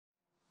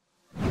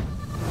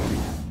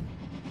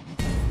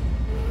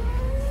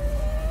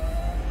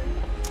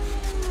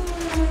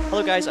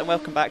Hello guys and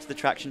welcome back to the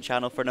Traxion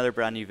channel for another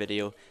brand new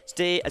video.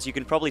 Today, as you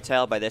can probably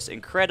tell by this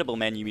incredible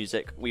menu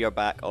music, we are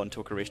back on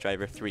TOCA Race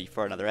Driver 3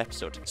 for another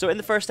episode. So in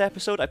the first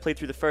episode, I played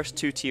through the first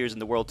two tiers in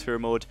the World Tour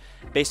mode,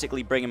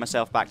 basically bringing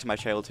myself back to my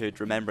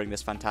childhood, remembering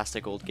this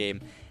fantastic old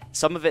game.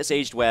 Some of it's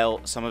aged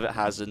well, some of it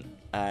hasn't,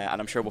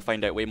 and I'm sure we'll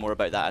find out way more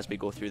about that as we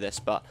go through this.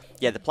 But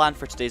yeah, the plan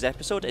for today's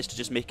episode is to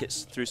just make it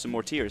through some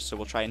more tiers. So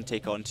we'll try and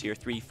take on tier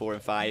 3, 4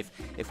 and 5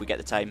 if we get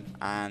the time,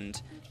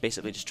 and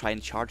basically just try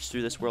and charge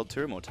through this World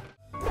Tour mode.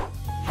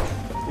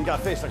 You got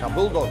a face like a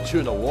bulldog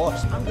chewing a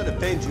wasp. I'm gonna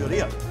bend your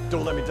ear.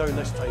 Don't let me down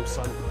this time,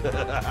 son.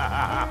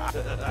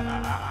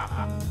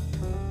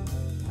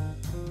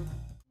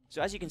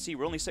 So as you can see,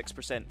 we're only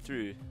 6%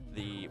 through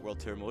the World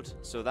Tour mode,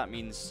 so that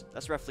means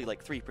that's roughly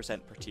like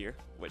 3% per tier,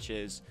 which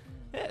is,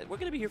 yeah, we're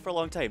going to be here for a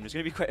long time. There's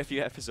going to be quite a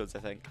few episodes, I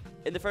think.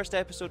 In the first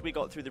episode, we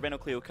got through the Renault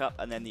Clio Cup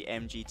and then the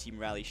MG Team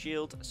Rally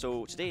Shield.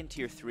 So today in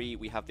Tier 3,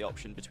 we have the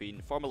option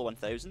between Formula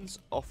 1000s,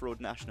 Off-Road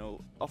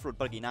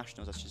Buggy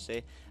Nationals, I should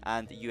say,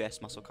 and the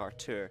US Muscle Car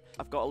Tour.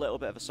 I've got a little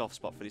bit of a soft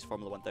spot for these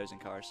Formula 1000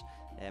 cars.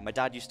 My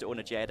dad used to own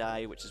a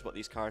Jedi, which is what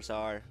these cars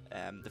are.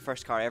 The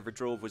first car I ever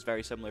drove was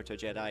very similar to a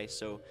Jedi,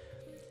 so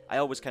I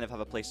always kind of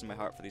have a place in my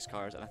heart for these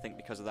cars, and I think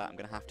because of that I'm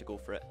going to have to go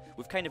for it.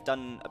 We've kind of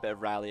done a bit of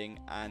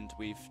rallying, and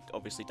we've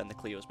obviously done the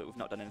Clios, but we've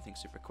not done anything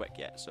super quick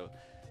yet, so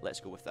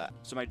let's go with that.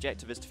 So my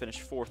objective is to finish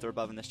 4th or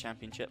above in this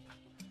championship.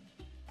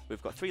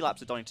 We've got 3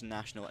 laps of Donington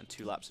National and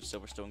 2 laps of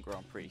Silverstone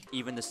Grand Prix.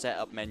 Even the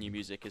setup menu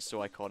music is so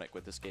iconic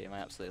with this game, I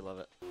absolutely love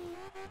it.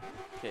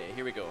 Okay,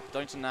 here we go.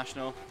 Donington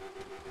National.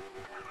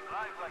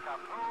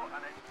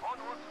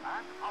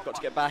 Got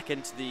to get back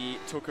into the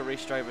TOCA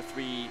Race Driver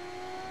 3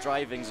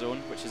 driving zone,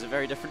 which is a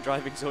very different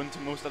driving zone to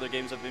most other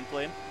games I've been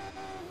playing.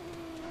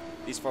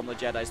 These Formula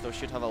Jedis though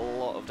should have a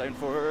lot of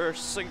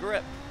downforce and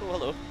grip. Oh,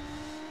 hello.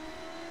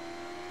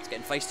 It's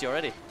getting feisty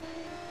already.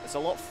 It's a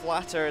lot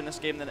flatter in this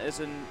game than it is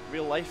in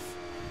real life,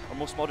 or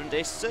most modern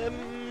day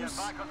sims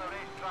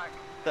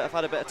that have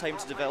had a bit of time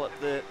to develop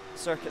the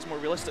circuits more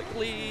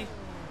realistically.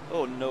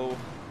 Oh no.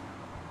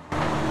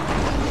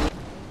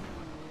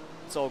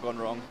 It's all gone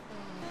wrong.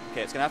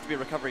 Okay, it's going to have to be a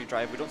recovery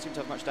drive. We don't seem to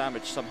have much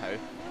damage somehow,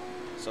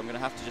 so I'm going to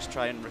have to just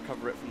try and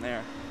recover it from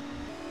there.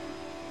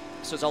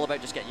 So it's all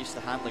about just getting used to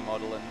the handling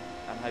model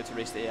and how to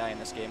race the AI in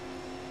this game.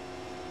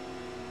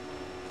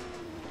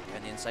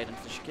 Getting the inside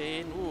into the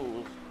chicane.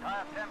 Ooh.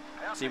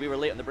 See, we were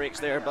late on the brakes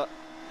there, but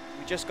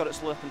we just got it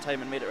slow up in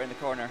time and made it around the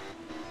corner.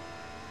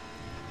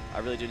 I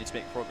really do need to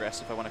make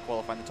progress if I want to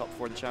qualify in the top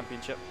 4 in the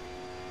championship.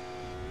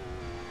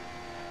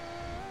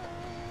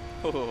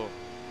 Oh,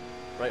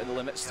 right on the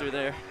limits through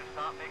there.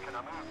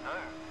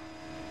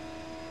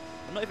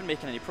 I'm not even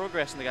making any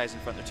progress on the guys in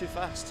front, they're too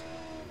fast.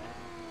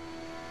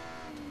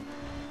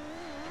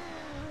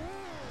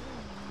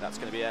 That's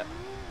going to be it.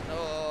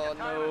 Oh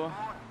no.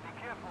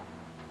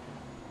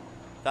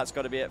 That's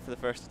got to be it for the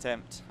first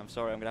attempt. I'm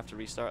sorry, I'm going to have to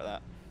restart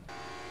that.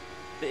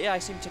 The AI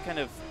seem to kind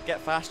of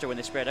get faster when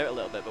they spread out a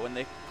little bit, but when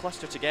they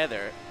cluster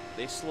together,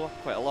 they slow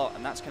up quite a lot,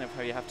 and that's kind of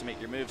how you have to make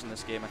your moves in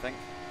this game, I think.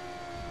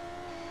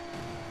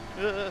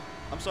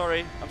 I'm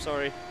sorry, I'm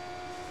sorry.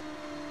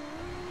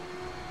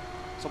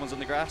 Someone's on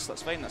the grass,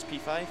 that's fine, that's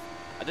P5.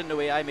 I didn't know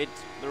AI made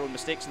their own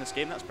mistakes in this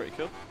game, that's pretty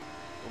cool.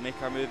 We'll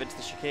make our move into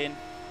the chicane.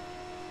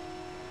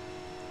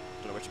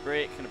 Don't know where to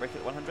brake, gonna brake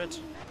at 100.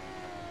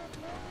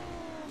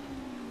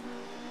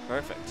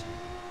 Perfect.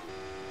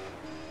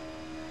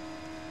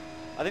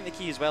 I think the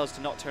key as well is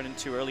to not turn in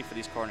too early for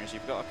these corners.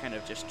 You've got to kind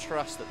of just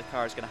trust that the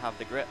car is going to have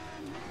the grip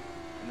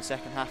in the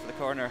second half of the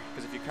corner,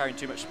 because if you're carrying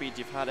too much speed,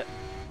 you've had it.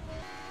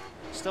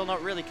 Still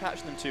not really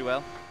catching them too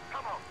well.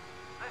 Come on,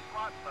 this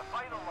lap's the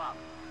final lap.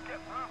 Get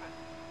moving.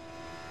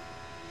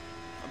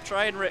 I'm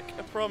trying, Rick,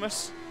 I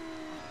promise.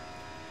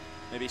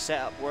 Maybe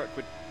setup work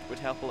would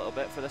help a little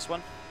bit for this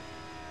one.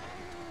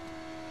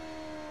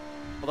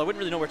 Although I wouldn't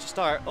really know where to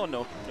start. Oh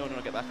no, no,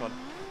 get back on.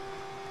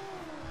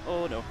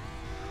 Oh no.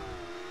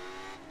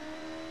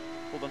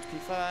 Hold on to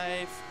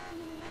P5.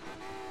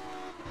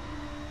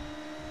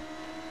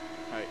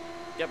 Alright,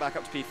 get back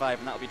up to P5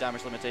 and that'll be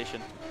damage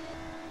limitation.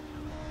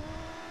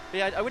 But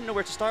yeah, I wouldn't know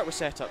where to start with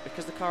setup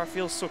because the car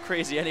feels so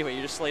crazy anyway,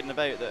 you're just sliding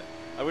about that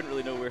I wouldn't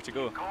really know where to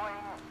go. Going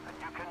and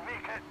you can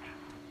make it.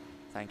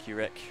 Thank you,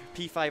 Rick.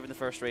 P5 in the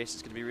first race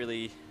is going to be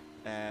really...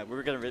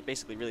 we're going to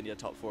basically really need a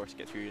top 4 to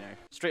get through now.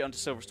 Straight on to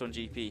Silverstone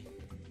GP.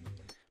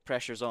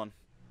 Pressure's on.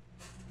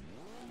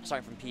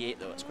 Starting from P8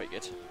 though, it's quite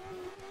good.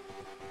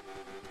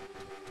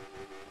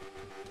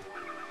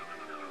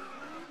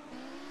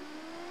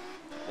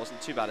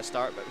 Wasn't too bad a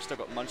start, but we still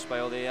got munched by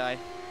all the AI.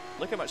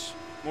 Look how much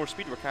more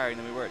speed we're carrying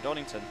than we were at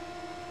Donington.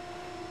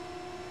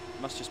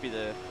 Must just be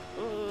the...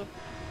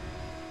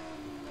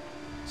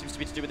 Seems to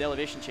be to do with the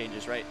elevation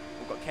changes, right?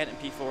 We've got Kent in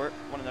P4,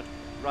 one of the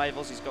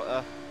rivals. He's got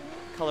a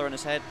colour on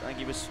his head. I think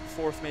he was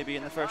 4th maybe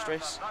in the first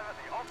race.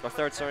 Or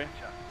 3rd, sorry. Okay,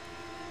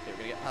 we're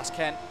going to get past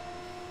Kent.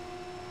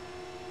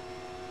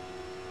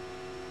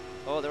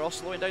 Oh, they're all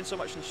slowing down so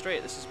much in the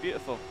straight. This is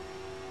beautiful.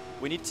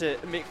 We need to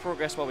make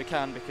progress while we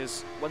can,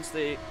 because once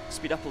they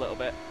speed up a little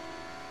bit,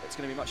 it's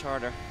going to be much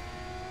harder.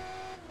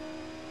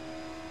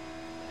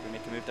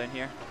 gonna make a move down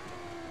here.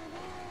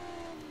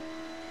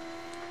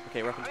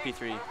 Okay, we're up into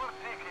P3.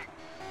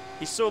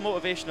 He's so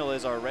motivational,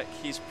 is our Rick.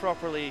 He's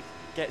properly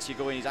gets you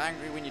going. He's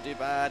angry when you do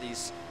bad.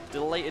 He's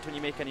delighted when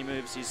you make any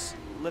moves. He's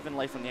living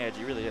life on the edge.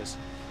 He really is.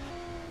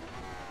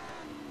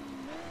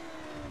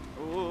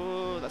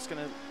 Oh, that's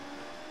gonna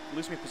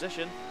lose me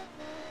position.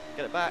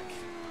 Get it back.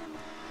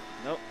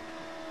 Nope.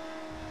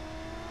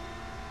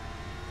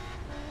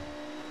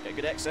 Get a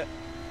good exit.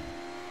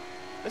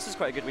 This is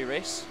quite a good wee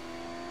race.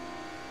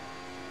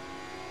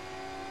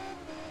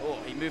 Oh,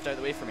 he moved out of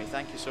the way for me.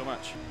 Thank you so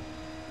much.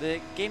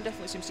 The game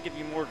definitely seems to give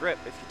you more grip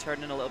if you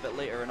turn in a little bit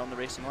later and on the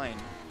racing line.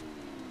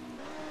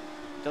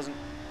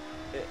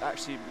 It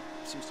actually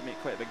seems to make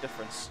quite a big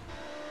difference.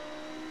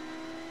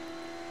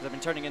 Because I've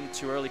been turning in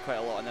too early quite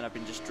a lot, and then I've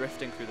been just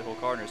drifting through the whole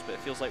corners, but it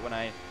feels like when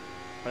I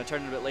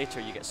turn in a bit later,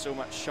 you get so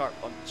much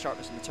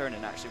sharpness in the turn,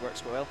 and it actually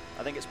works quite well.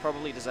 I think it's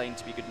probably designed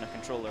to be good in a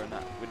controller, and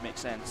that would make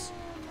sense,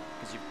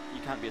 because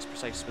you can't be as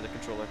precise with a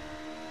controller.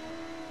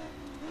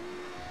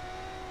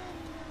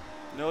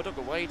 No, don't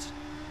go wide.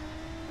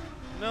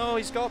 No,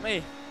 he's got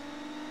me.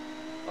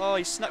 Oh,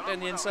 he snuck down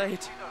the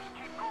inside.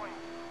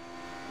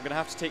 I'm gonna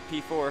have to take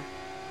P4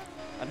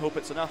 and hope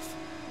it's enough.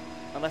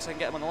 Unless I can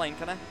get him on the line,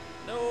 can I?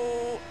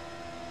 No!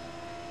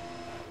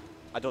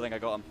 I don't think I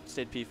got him.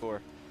 Stayed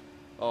P4.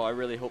 Oh, I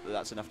really hope that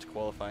that's enough to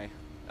qualify.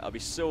 I'll be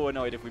so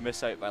annoyed if we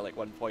miss out by like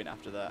 1 point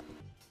after that.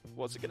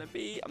 What's it gonna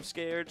be? I'm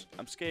scared.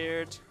 I'm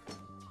scared.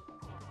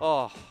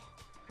 Oh.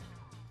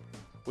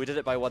 We did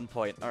it by 1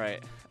 point.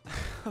 Alright.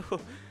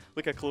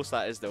 Look how close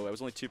that is though. I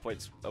was only 2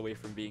 points away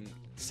from being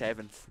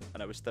 7th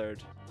and I was 3rd.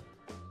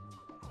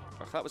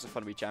 Oh, that was a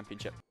fun wee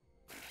championship.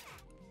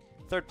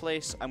 3rd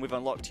place, and we've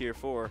unlocked tier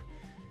 4.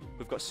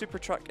 We've got Super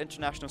Truck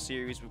International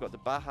Series, we've got the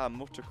Baja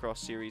Motocross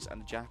Series,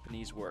 and the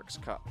Japanese Works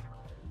Cup.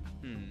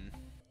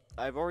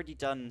 I've already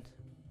done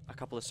a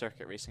couple of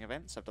circuit racing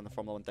events. I've done the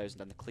Formula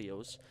 1000 and the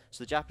Clios.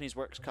 So the Japanese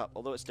Works Cup,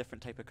 although it's a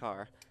different type of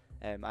car,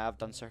 I have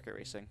done circuit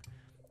racing.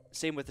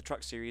 Same with the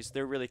truck series.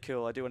 They're really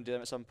cool. I do want to do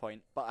them at some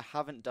point, but I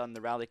haven't done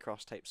the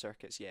rallycross type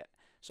circuits yet.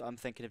 So I'm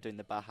thinking of doing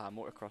the Baja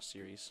Motocross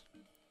Series.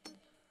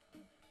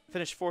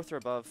 Finished 4th or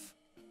above.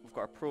 We've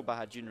got our Pro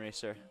Baja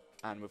Duneracer,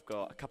 and we've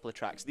got a couple of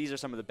tracks. These are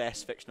some of the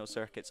best fictional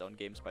circuits on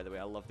games, by the way.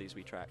 I love these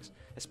wee tracks,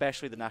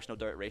 especially the National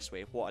Dirt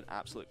Raceway. What an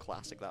absolute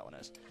classic that one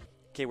is.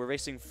 Okay, we're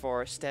racing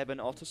for Steben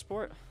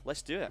Autosport.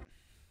 Let's do it.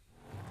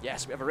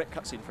 Yes, we have a Rick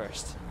cutscene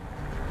first.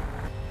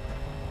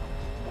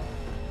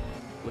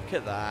 Look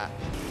at that.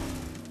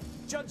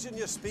 Judging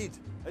your speed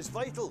is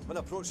vital when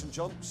approaching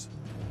jumps.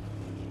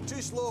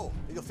 Too slow,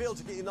 and you'll fail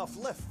to get enough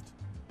lift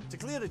to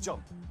clear a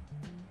jump.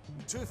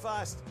 Too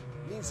fast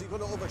means you're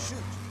going to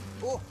overshoot.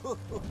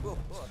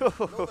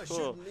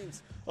 Overshooting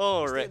means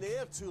stay in the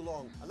air too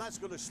long, and that's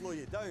going to slow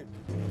you down.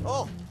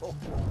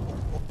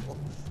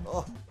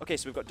 Okay,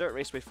 so we've got Dirt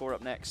Raceway 4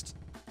 up next.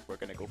 We're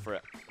going to go for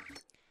it.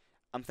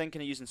 I'm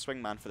thinking of using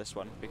Swingman for this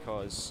one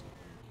because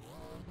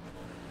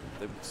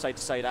the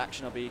side-to-side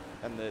action will be,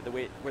 and the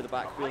weight where the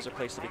back wheels are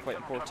placed will be quite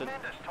important.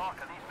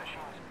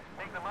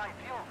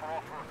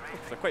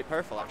 They're quite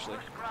powerful, actually.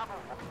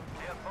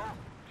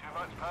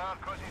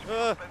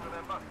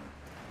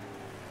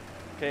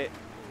 Okay,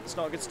 it's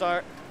not a good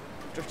start.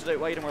 Drifted out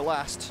wide and we're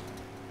last.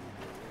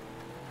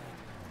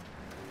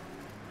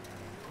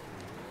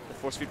 The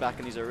force feedback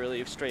in these are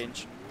really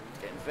strange.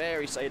 Getting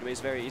very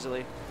sideways very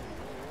easily.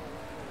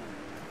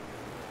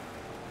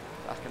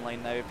 Back in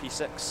line now,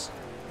 P6.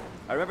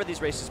 I remember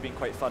these races being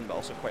quite fun, but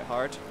also quite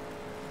hard.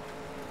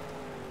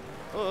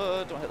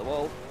 Oh, don't hit the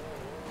wall.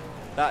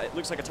 That, it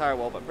looks like a tire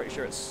wall, but I'm pretty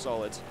sure it's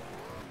solid.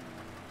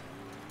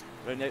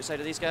 Around the outside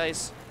of these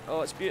guys.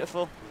 Oh, it's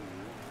beautiful.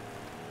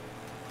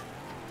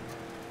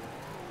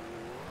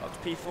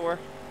 Up to P4.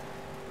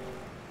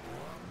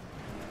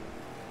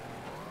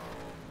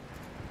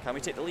 Can we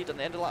take the lead on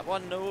the end of lap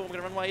 1? No, I'm going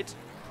to run wide.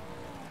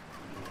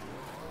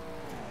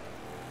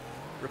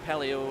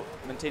 Repelio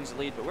maintains the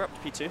lead, but we're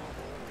up to P2.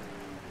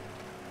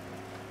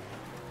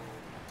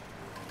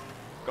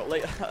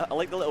 Got I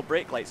like the little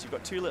brake lights. You've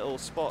got 2 little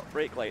spot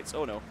brake lights.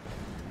 Oh no.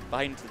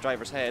 Behind the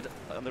driver's head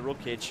on the road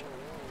cage.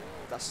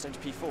 That's down to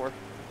P4.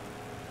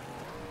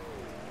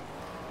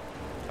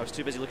 I was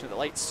too busy looking at the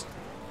lights.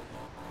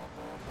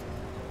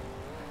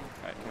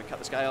 Alright, can we cut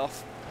this guy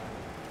off?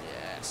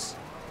 Yes.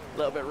 A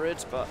little bit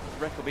rude, but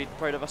Rick will be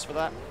proud of us for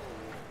that.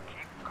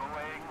 Keep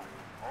going.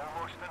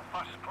 Almost in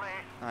first place.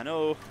 I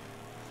know.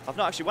 I've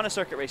not actually won a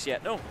circuit race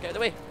yet. No, get out of the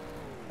way.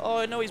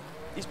 Oh no,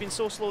 he's been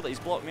so slow that he's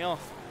blocked me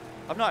off.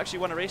 I've not actually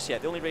won a race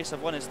yet. The only race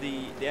I've won is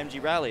the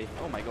MG Rally.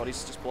 Oh my god,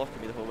 he's just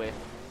blocking me the whole way.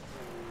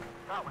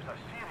 That was a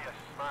serious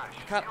smash.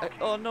 Can't.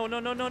 Oh no, no,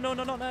 no, no, no,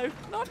 no, not now.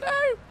 Not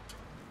now.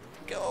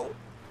 Go.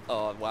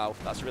 Oh wow,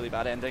 that's a really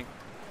bad ending.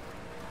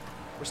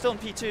 We're still in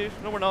P2.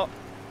 No, we're not.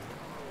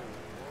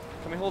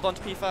 Can we hold on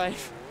to P5?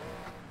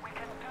 We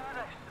can do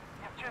this.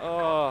 You've just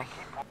Oh,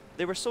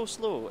 they were so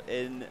slow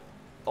in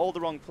all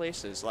the wrong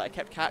places. Like I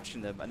kept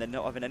catching them and then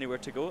not having anywhere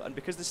to go. And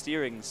because the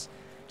steering's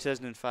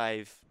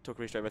 2005 TOCA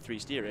Race Driver 3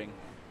 steering,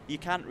 you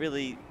can't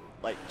really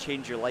like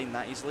change your line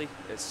that easily.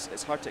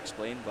 It's hard to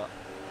explain, but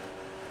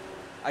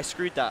I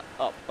screwed that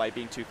up by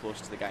being too close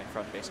to the guy in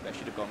front, basically. I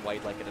should have gone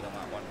wide like I did on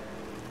that one.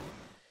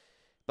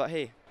 But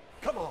hey.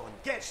 Come on,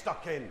 get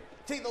stuck in.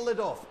 Take the lid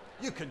off.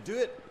 You can do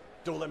it.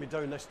 Don't let me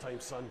down this time,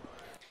 son.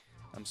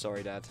 I'm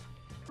sorry, Dad.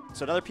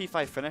 So another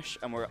P5 finish,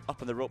 and we're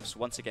up on the ropes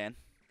once again.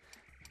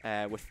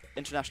 With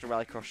International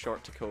Rallycross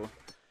short to go.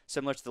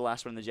 Similar to the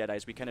last one in the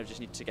Jedis, we kind of just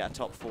need to get a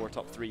top 4,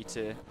 top 3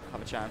 to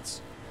have a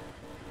chance.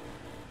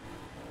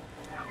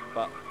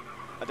 But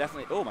I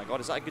definitely... Oh my god,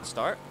 is that a good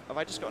start? Have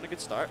I just gotten a good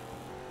start?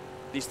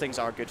 These things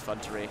are good fun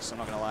to race, I'm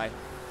not going to lie.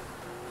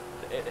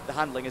 The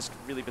handling is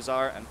really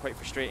bizarre and quite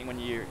frustrating when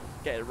you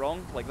get it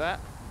wrong like that.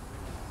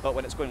 But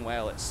when it's going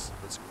well, it's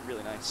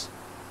really nice.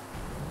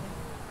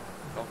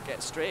 Oh,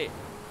 get straight.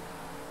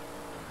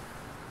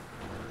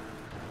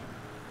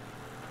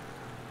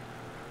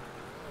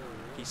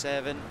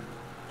 P7.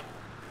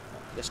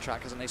 This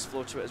track has a nice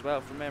flow to it as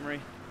well from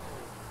memory.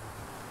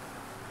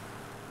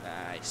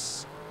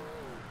 Nice.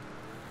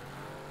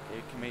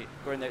 Okay, can we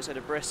go around the outside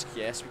of Brisk?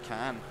 Yes, we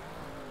can.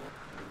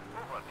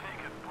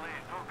 Overtaken play,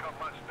 don't come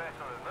much better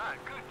than that.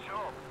 Good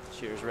job.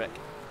 Cheers, Rick.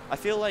 I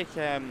feel like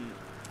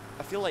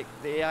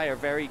the AI are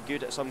very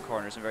good at some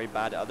corners and very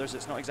bad at others.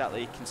 It's not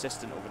exactly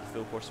consistent over the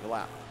full course of a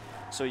lap.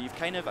 So you've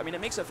kind of, I mean, it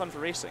makes it fun for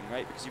racing,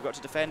 right? Because you've got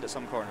to defend at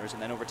some corners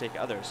and then overtake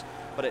at others.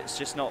 But it's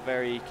just not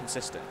very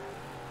consistent.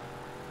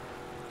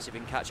 See if we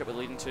can catch up with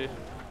leading two.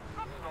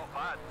 That's not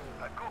bad.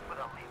 Go for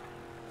the lead.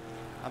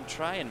 I'm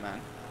trying,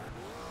 man.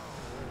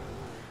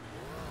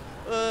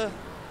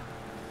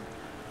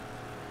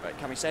 Right,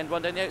 can we send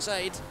one down the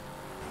outside?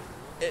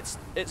 It's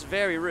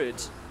very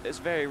rude. It's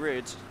very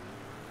rude.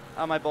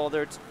 Am I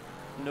bothered?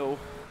 No.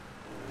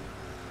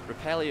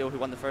 Repelio, who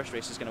won the first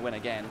race, is going to win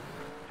again.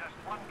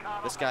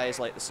 This guy is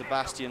like the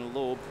Sebastian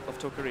Loeb of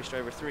TOCA Race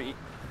Driver 3.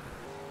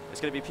 It's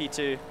going to be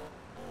P2.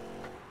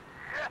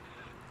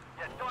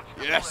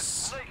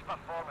 Yes! Nice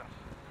performance.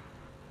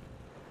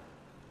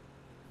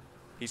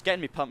 He's getting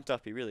me pumped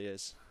up, he really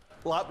is.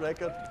 Lap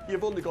record.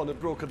 You've only gone and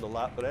broken the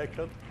lap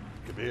record.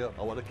 Come here,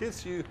 I want to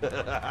kiss you.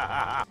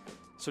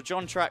 So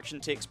John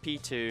Traxion takes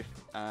P2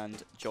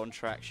 and John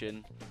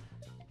Traxion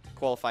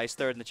qualifies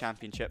third in the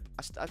championship.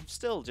 I'm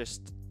still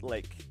just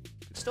like,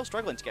 still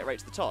struggling to get right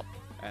to the top,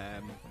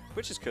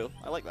 which is cool.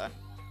 I like that.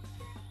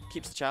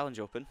 Keeps the challenge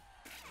open.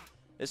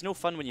 It's no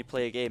fun when you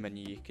play a game and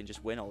you can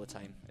just win all the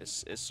time.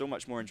 It's so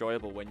much more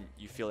enjoyable when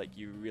you feel like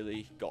you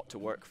really got to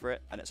work for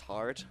it and it's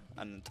hard.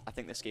 And I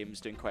think this game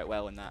is doing quite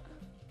well in that.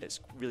 It's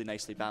really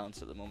nicely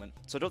balanced at the moment.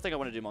 So I don't think I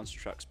want to do monster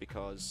trucks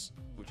because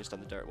we've just done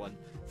the dirt one.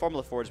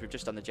 Formula Fords, we've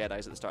just done the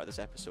Jedis at the start of this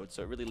episode,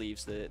 so it really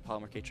leaves the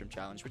Palmer Caterham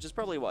challenge, which is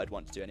probably what I'd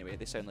want to do anyway.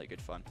 They sound like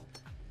good fun.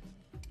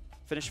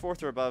 Finish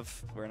 4th or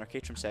above, we're in our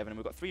Caterham 7, and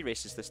we've got 3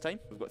 races this time.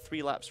 We've got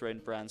 3 laps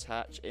around Brands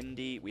Hatch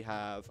Indy, we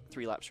have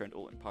 3 laps around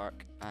Oulton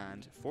Park,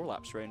 and 4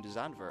 laps around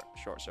Zandvoort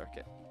Short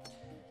Circuit.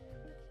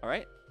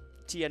 Alright,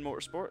 TN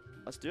Motorsport,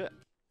 let's do it.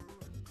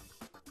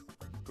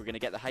 We're going to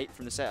get the hype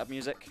from the setup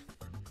music.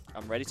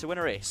 I'm ready to win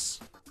a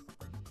race.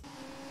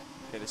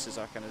 Okay, this is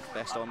our kind of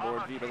best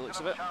onboard view by the looks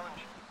of it.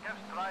 Gives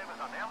drivers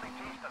an early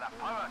taste of the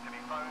power to be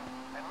found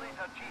in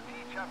later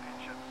GT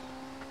championships.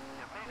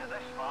 You've made it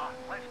this far,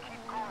 let's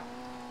keep going.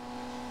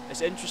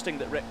 It's interesting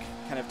that Rick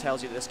kind of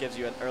tells you that this gives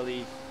you an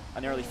early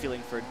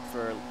feeling for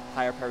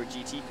higher powered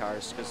GT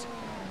cars, because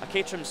a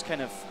Caterham's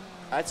kind of,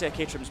 I'd say a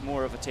Caterham's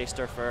more of a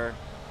taster for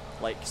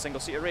like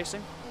single-seater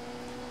racing.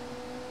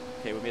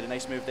 Okay, we made a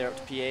nice move there up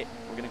to P8.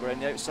 We're going to go around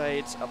the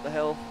outside, up the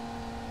hill.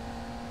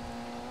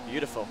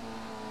 Beautiful.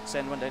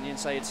 Send one down the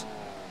inside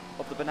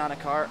of the banana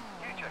car.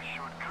 You just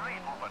showed great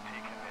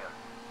overtaking there.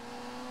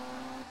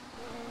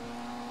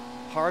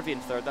 Harvey in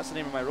 3rd, that's the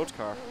name of my road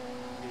car.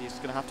 He's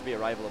going to have to be a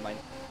rival of mine.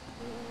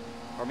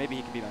 Or maybe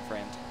he could be my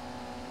friend.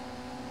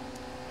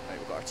 Right,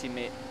 we've got our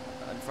teammate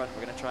in front.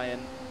 We're going to try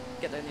and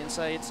get down the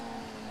inside.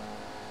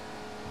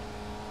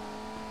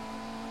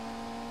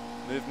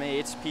 Move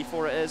made.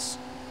 P4 it is.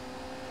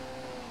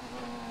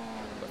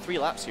 We've got 3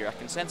 laps here. I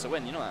can sense a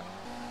win, you know that.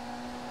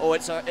 Oh,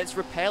 it's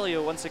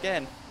Repelio once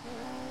again.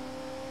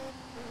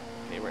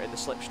 Okay, we're in the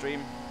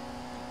slipstream.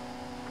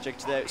 Jig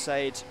to the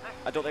outside.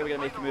 I don't think we're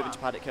going to make a move into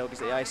Paddock Hill because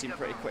the AI seem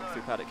pretty quick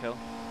through Paddock Hill.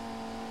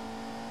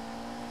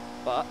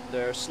 But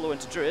they're slow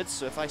into Druids,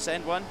 so if I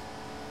send one,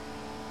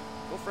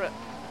 go for it.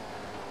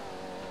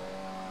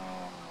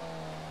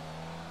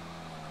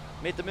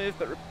 Made the move,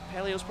 but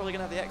Repelio's probably going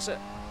to have the exit.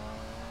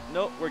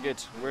 No, we're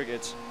good. We're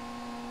good.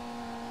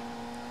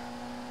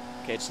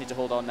 Okay, just need to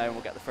hold on now and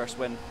we'll get the first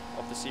win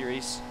of the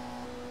series.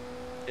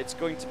 It's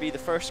going to be the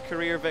first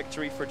career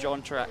victory for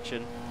John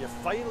Traxion. You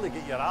finally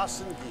get your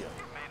ass in gear.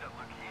 You made it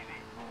look easy.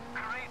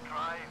 Great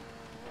drive.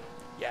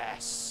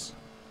 Yes!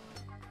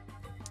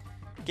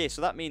 Okay,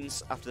 so that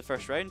means after the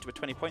first round, with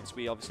 20 points,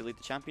 we obviously lead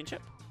the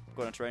championship.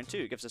 Going on to round 2,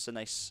 it gives us a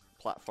nice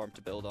platform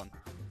to build on.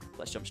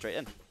 Let's jump straight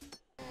in.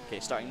 Okay,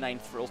 starting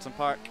 9th for Oulton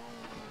Park.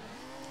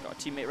 Got a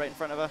teammate right in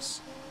front of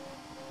us.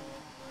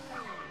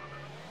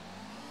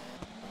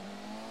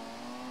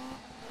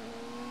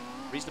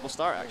 Reasonable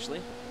start,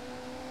 actually.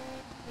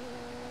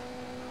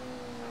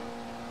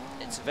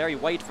 It's a very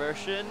wide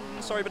version.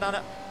 Sorry,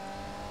 Banana.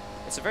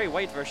 It's a very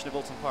wide version of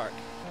Bolton Park.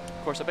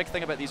 Of course, a big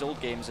thing about these old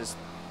games is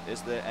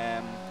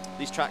that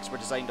these tracks were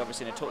designed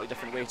obviously in a totally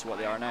different way to what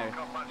they are now.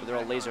 Where they're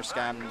all laser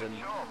scanned and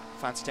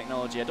fancy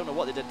technology. I don't know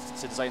what they did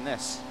to design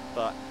this,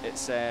 but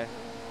it's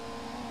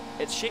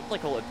shaped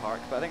like Bolton Park,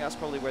 but I think that's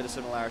probably where the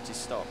similarities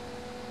stop.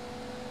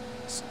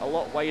 It's a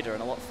lot wider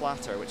and a lot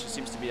flatter, which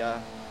seems to be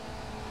a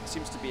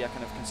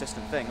kind of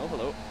consistent thing. Oh,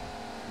 hello.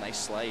 Nice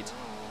slide.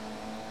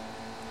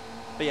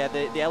 But yeah,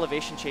 the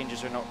elevation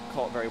changes are not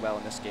caught very well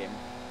in this game,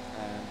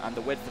 and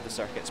the width of the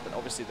circuits, but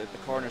obviously the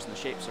corners and the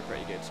shapes are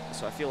pretty good.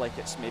 So I feel like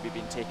it's maybe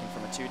been taken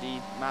from a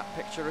 2D map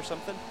picture or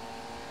something.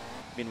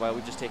 Meanwhile,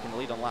 we've just taken the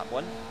lead on lap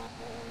 1.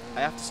 I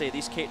have to say,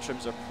 these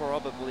Caterhams are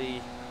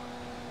probably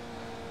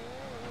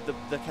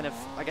the kind of,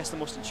 I guess, the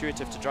most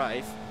intuitive to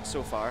drive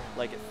so far.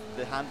 Like,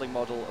 the handling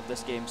model of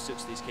this game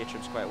suits these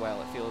Caterhams quite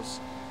well. It feels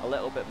a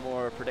little bit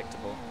more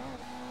predictable.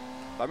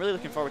 But I'm really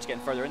looking forward to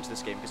getting further into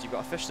this game, because you've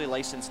got officially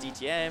licensed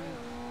DTM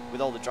with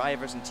all the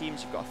drivers and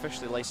teams. You've got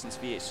officially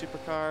licensed V8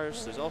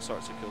 supercars. There's all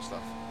sorts of cool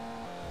stuff.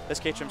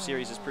 This Caterham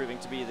series is proving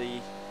to be the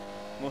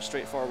most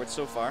straightforward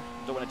so far.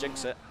 Don't want to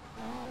jinx it.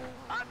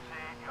 I'd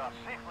say you are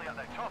safely at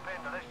the top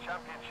end of this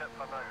championship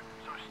for now,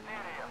 so stay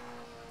there.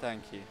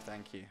 Thank you,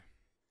 thank you.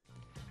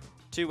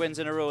 2 wins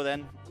in a row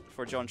then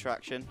for John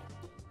Traxion.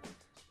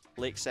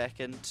 Lake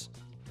second.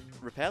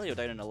 Repelio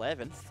down in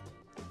 11th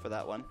for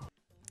that one.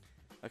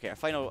 Okay, our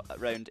final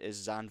round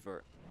is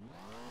Zandvoort.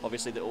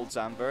 Obviously the old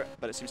Zandvoort,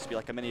 but it seems to be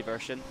like a mini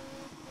version.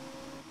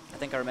 I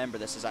think I remember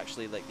this is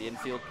actually like the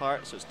infield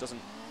part, so it doesn't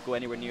go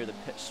anywhere near the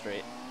pit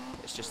straight.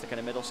 It's just the kind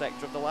of middle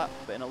sector of the lap,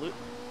 but in a loop.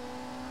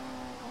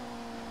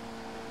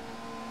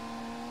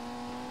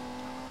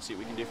 See what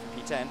we can do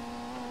from P10.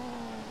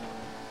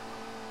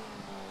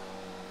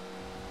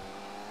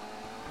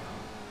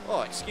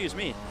 Oh, excuse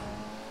me.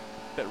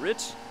 Bit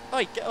rude.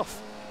 Oi, get off.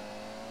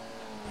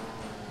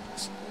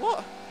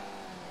 What?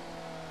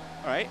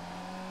 Alright.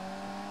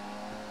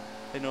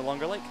 They no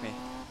longer like me.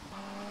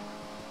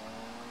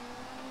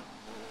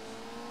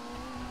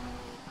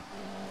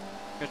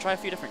 I'm going to try a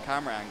few different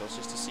camera angles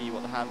just to see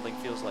what the handling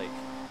feels like.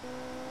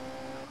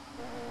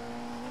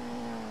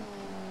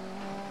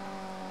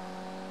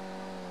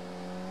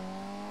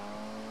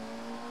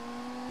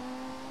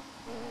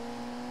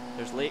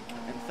 There's Lake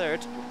in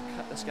third. We'll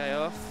cut this guy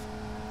off.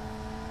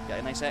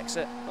 Get a nice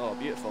exit. Oh,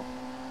 beautiful.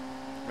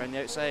 Around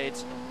the outside.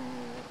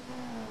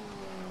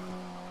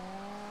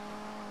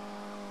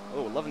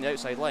 Oh, loving the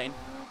outside line.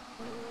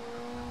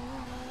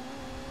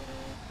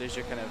 There's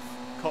your kind of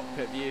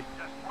cockpit view.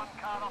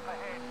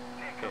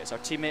 Okay, it's our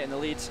teammate in the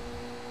lead.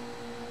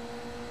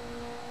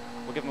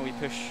 We'll give him a wee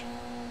push.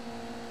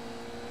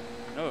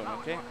 No,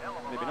 okay,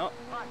 maybe not.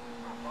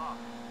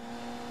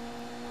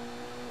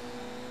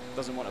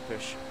 Doesn't want to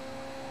push.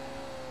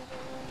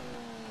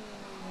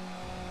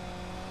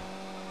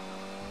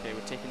 Okay,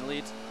 we're taking the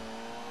lead.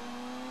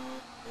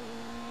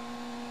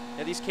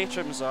 Yeah, these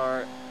Caterhams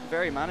are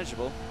very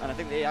manageable, and I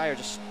think the AI are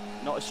just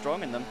not as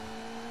strong in them.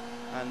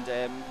 And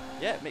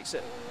yeah, it makes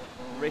it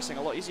racing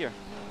a lot easier.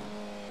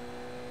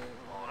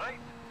 Alright,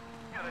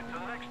 you're into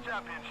the next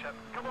championship.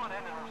 Come on in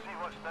and we'll see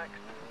what's next.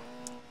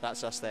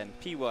 That's us then,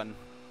 P1.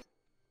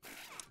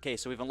 Okay,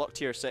 so we've unlocked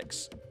tier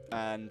 6,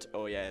 and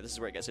oh yeah, this is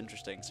where it gets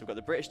interesting. So we've got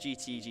the British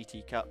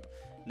GT Cup,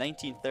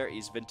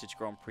 1930s Vintage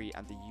Grand Prix,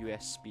 and the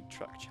US Speed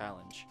Truck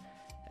Challenge.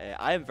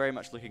 I am very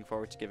much looking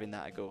forward to giving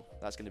that a go.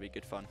 That's going to be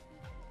good fun.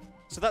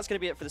 So that's going to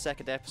be it for the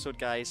second episode,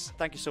 guys.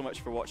 Thank you so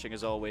much for watching,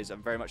 as always.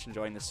 I'm very much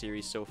enjoying this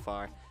series so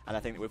far, and I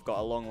think that we've got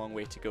a long, long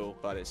way to go,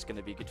 but it's going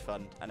to be good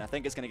fun, and I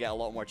think it's going to get a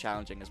lot more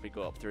challenging as we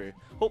go up through.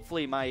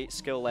 Hopefully my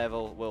skill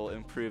level will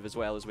improve as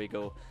well as we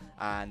go,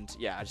 and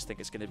yeah, I just think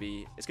it's going to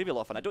be a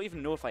lot of fun. I don't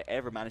even know if I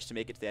ever managed to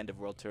make it to the end of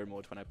World Tour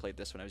mode when I played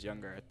this when I was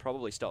younger. I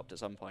probably stopped at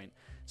some point,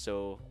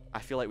 so I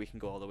feel like we can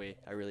go all the way.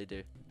 I really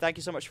do. Thank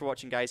you so much for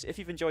watching, guys. If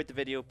you've enjoyed the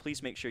video,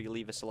 please make sure you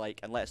leave us a like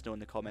and let us know in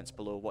the comments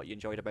below what you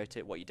enjoyed about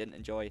it, what you didn't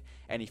enjoy.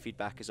 Any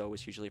feedback is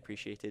always hugely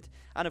appreciated.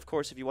 And of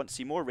course, if you want to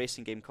see more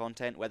racing game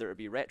content, whether it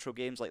be retro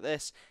games like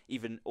this,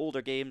 even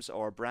older games,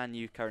 or brand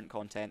new current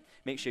content,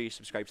 make sure you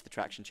subscribe to the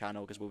Traxion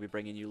channel, because we'll be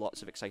bringing you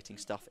lots of exciting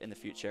stuff in the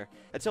future.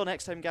 Until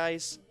next time,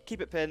 guys,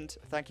 keep it pinned.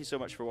 Thank you so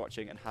much for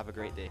watching, and have a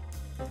great day.